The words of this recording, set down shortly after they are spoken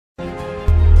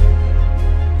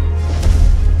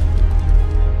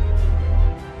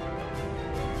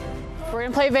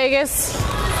gonna play Vegas.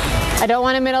 I don't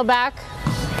want a middle back.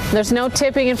 There's no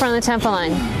tipping in front of the temple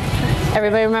line.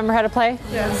 Everybody remember how to play?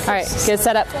 Yes. All right, get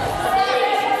set up.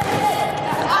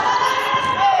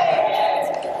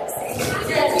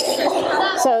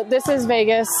 So this is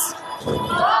Vegas.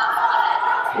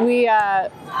 We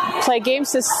play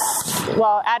games to,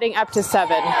 well, adding up to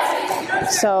 7.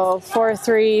 So 4,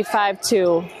 3, 5,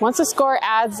 2. Once the score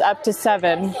adds up to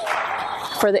 7,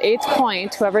 for the 8th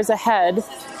point, whoever's ahead,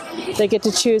 they get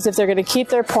to choose if they're going to keep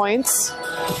their points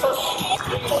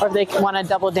or if they want to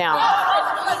double down.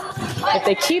 If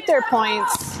they keep their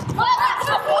points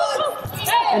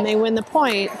and they win the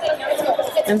point,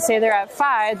 and say they're at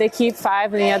 5, they keep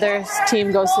 5 and the other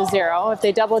team goes to 0. If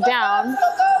they double down,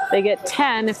 they get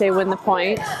 10 if they win the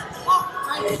point,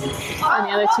 and the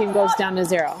other team goes down to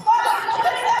 0.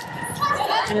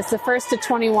 And it's the first to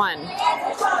 21.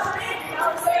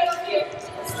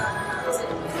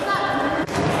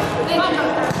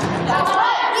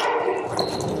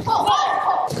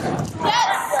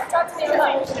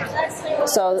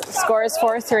 So the score is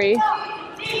 4-3.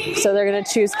 So they're going to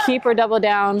choose keep or double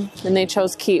down, and they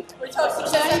chose keep.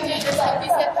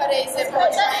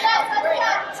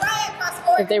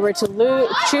 If they were to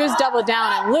choose double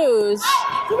down and lose,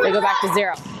 they go back to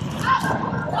 0.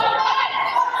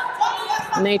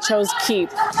 And they chose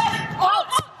keep. All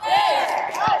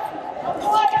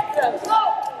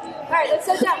right, let's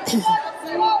sit down.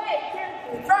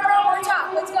 Front row or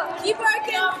top. Let's go. Keep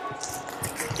working.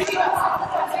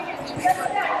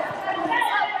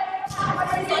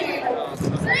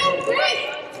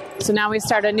 So now we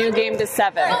start a new game to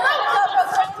 7.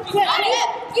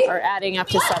 Or adding up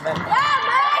to 7.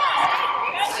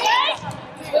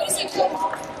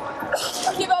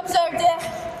 Keep up, sir.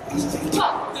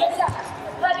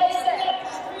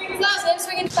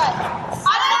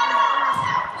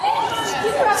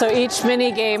 So each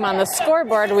mini game on the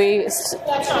scoreboard, we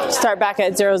start back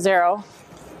at 0-0.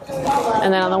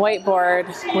 And then on the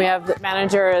whiteboard, we have the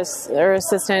manager or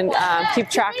assistant keep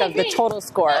track of the total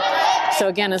score. So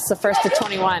again, it's the first to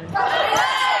 21.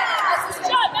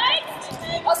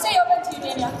 I'll stay open to you,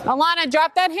 Daniel. Alana,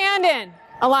 drop that hand in.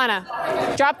 Alana,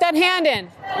 drop that hand in.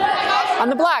 On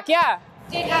the block, yeah.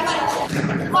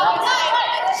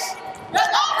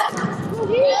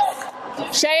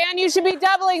 Cheyenne, you should be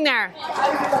doubling there.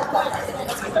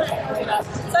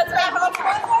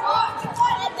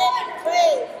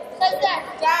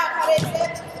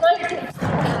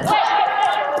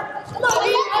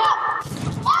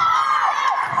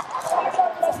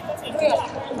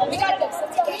 We got this.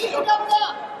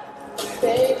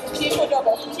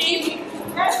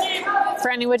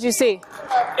 Franny, what'd you see?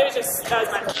 It was just, that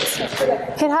was my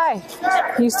Hit high.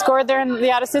 You scored there in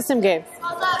the out-of-system game.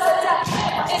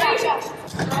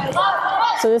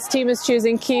 So this team is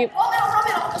choosing keep.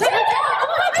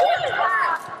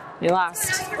 You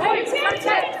lost.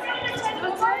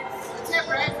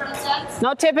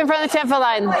 No tip in front of the 10-foot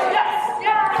line.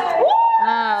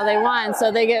 Oh, they won,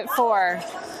 so they get 4.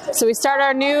 So we start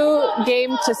our new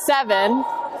game to 7,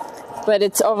 but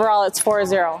it's overall it's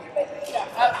 4-0.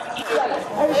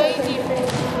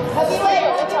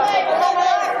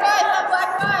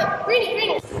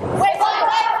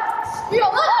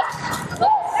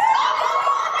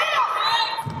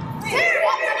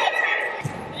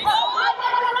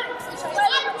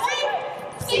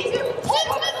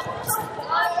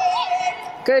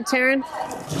 Good, Taryn.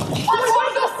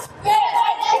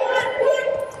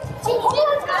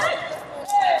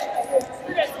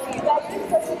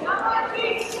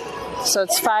 So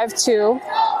it's 5-2.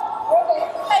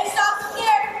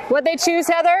 What'd they choose,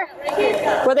 Heather?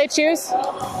 What'd they choose?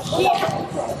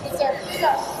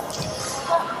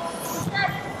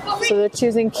 So they're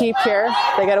choosing keep here.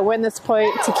 They got to win this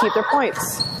point to keep their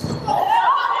points.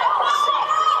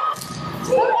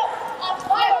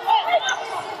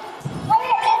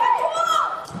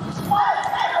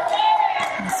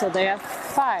 So they have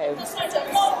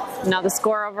 5. Now the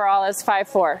score overall is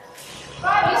 5-4.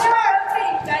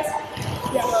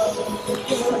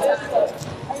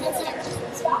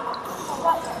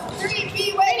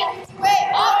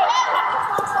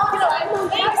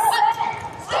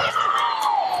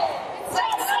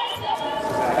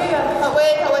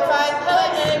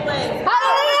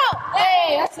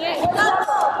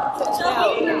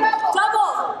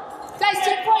 Double. Guys,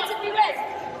 10 points if you win.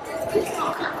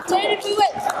 10 if you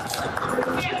win.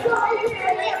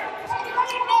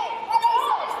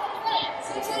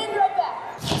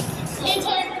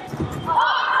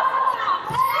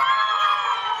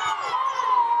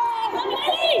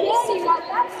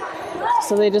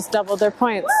 So they just doubled their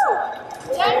points.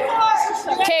 10-4.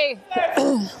 Okay,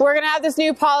 we're gonna have this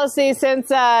new policy since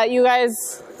you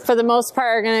guys, for the most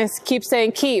part, are gonna keep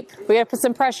saying keep. We gotta put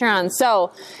some pressure on.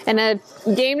 So, in a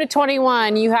game to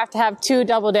 21, you have to have 2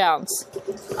 double downs.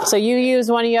 So you use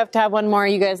one, you have to have one more.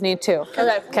 You guys need 2.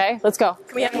 Okay. Okay, let's go.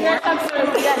 Can we have more?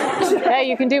 Hey,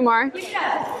 you can do more.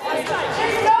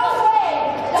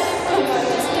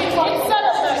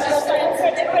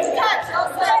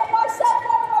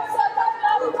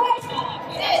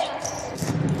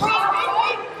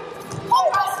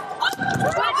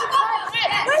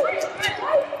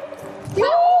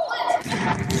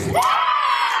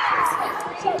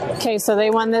 Okay, so they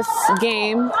won this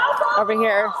game over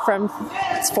here from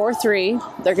it's 4-3.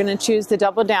 They're going to choose the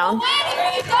double down.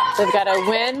 They've got to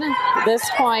win this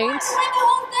point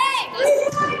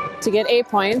to get 8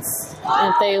 points.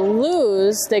 And if they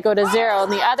lose, they go to 0.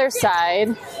 And the other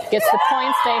side gets the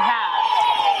points they have.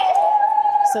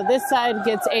 So this side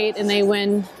gets 8 and they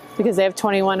win because they have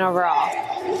 21 overall.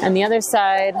 And the other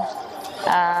side,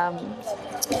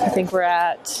 I think we're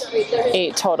at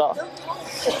 8 total.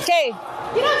 Okay.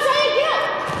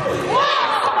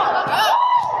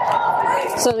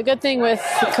 So the good thing with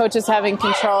coaches having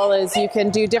control is you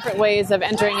can do different ways of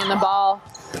entering in the ball,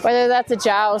 whether that's a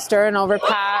joust or an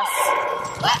overpass.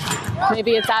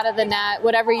 Maybe it's out of the net,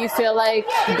 whatever you feel like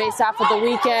based off of the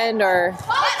weekend or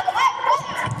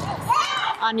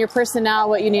on your personnel,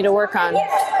 what you need to work on.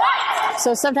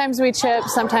 So sometimes we chip,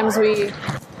 sometimes we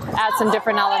add some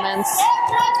different elements.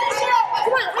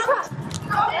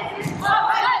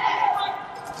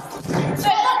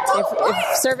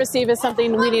 If serve receive is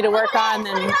something we need to work on,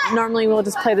 then normally we'll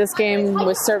just play this game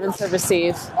with serve and serve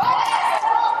receive.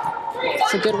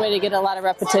 It's a good way to get a lot of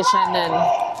repetition and,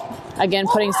 again,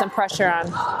 putting some pressure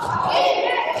on.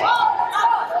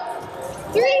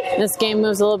 This game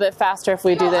moves a little bit faster if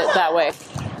we do that that way.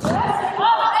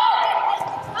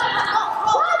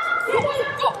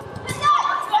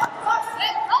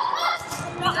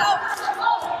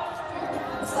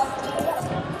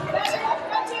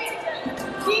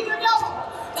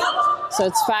 So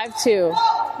it's 5-2.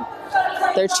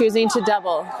 They're choosing to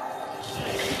double.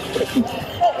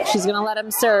 She's going to let him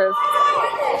serve.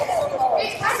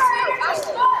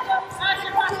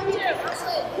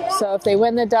 So if they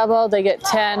win the double, they get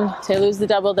 10. If they lose the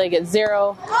double, they get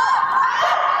 0.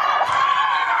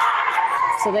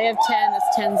 So they have 10,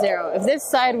 it's 10-0. If this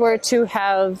side were to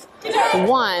have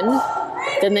 1,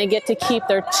 then they get to keep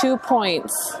their 2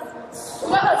 points.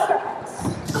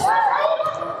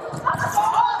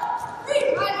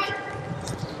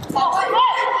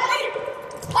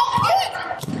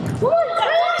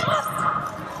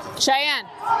 Cheyenne,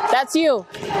 that's you.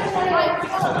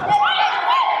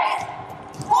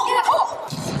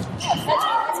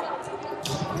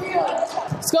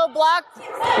 Let's go, block.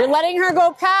 You're letting her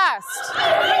go past.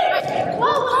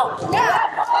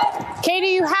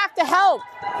 Katie, you have to help.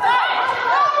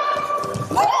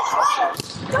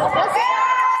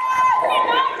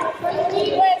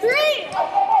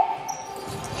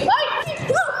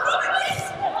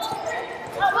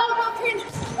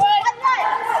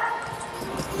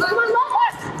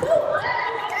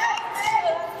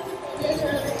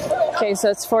 Okay,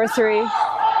 so it's 4-3.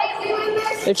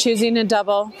 They're choosing a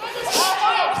double.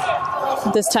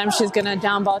 This time she's going to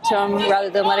down ball to them rather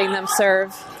than letting them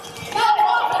serve.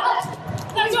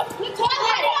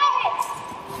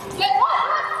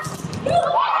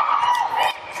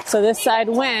 So this side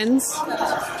wins.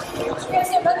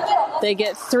 They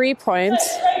get 3 points,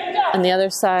 and the other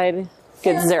side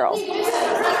gets 0.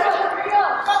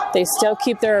 They still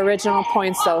keep their original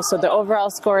points, though, so the overall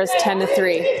score is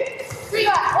 10-3.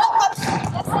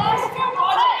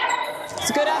 It's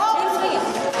a good opportunity.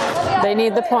 They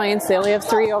need the points. They only have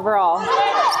 3 overall.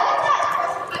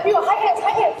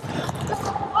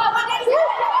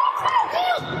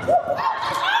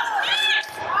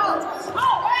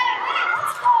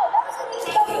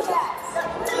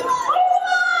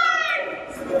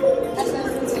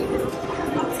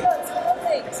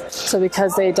 So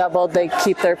because they doubled, they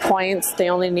keep their points. They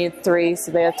only need 3,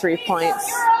 so they have 3 points.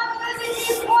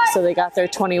 So they got their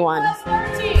 21.